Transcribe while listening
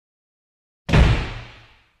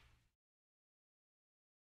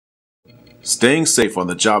Staying safe on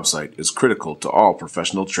the job site is critical to all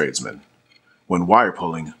professional tradesmen. When wire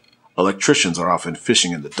pulling, electricians are often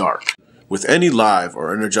fishing in the dark. With any live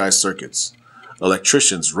or energized circuits,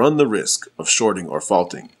 electricians run the risk of shorting or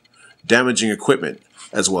faulting, damaging equipment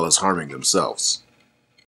as well as harming themselves.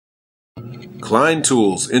 Klein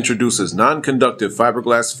Tools introduces non-conductive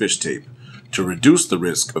fiberglass fish tape to reduce the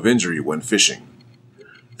risk of injury when fishing.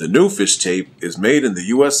 The new fish tape is made in the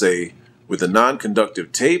USA with a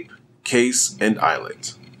non-conductive tape, case, and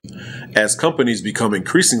eyelet. As companies become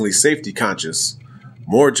increasingly safety conscious,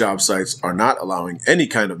 more job sites are not allowing any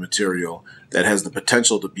kind of material that has the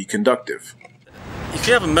potential to be conductive. If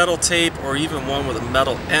you have a metal tape or even one with a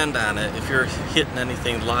metal end on it, if you're hitting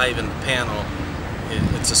anything live in the panel,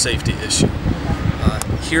 it's a safety issue.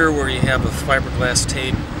 Here where you have a fiberglass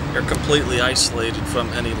tape, you're completely isolated from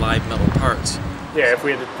any live metal parts. Yeah, if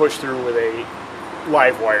we had to push through with a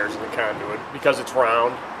live wires in the conduit, because it's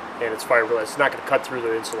round and it's fiberglass, it's not going to cut through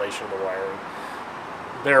the insulation of the wiring,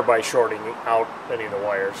 thereby shorting out any of the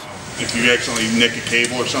wires. If you actually nick a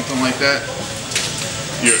cable or something like that,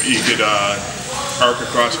 you could arc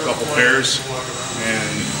across a couple pairs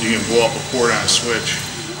and you can blow up a cord on a switch.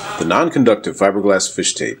 The non-conductive fiberglass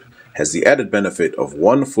fish tape has the added benefit of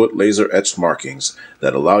 1-foot laser-etched markings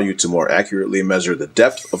that allow you to more accurately measure the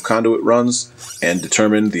depth of conduit runs and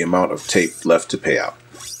determine the amount of tape left to pay out.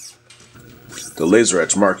 The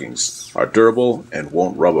laser-etched markings are durable and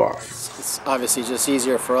won't rub off. It's obviously just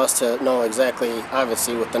easier for us to know exactly,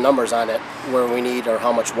 obviously with the numbers on it, where we need or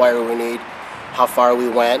how much wire we need, how far we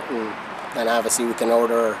went, and then obviously we can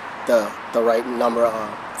order the right number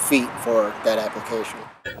of feet for that application.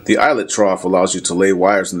 The eyelet trough allows you to lay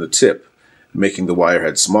wires in the tip, making the wire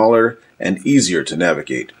head smaller and easier to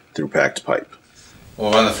navigate through packed pipe.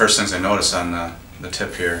 Well, one of the first things I noticed on the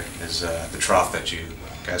tip here is the trough that you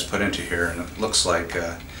guys put into here, and it looks like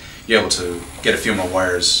you're able to get a few more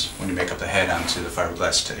wires when you make up the head onto the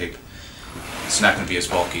fiberglass tape. It's not going to be as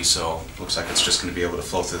bulky, so it looks like it's just going to be able to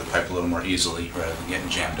flow through the pipe a little more easily rather than getting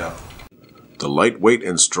jammed up. The lightweight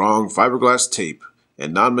and strong fiberglass tape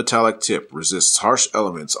and non-metallic tip resists harsh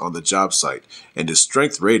elements on the job site and is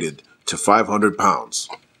strength rated to 500 pounds.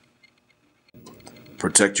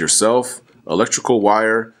 Protect yourself, electrical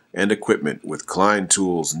wire, and equipment with Klein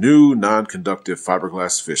Tools' new non-conductive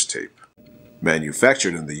fiberglass fish tape.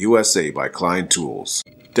 Manufactured in the USA by Klein Tools,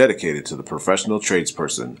 dedicated to the professional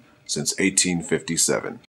tradesperson since 1857.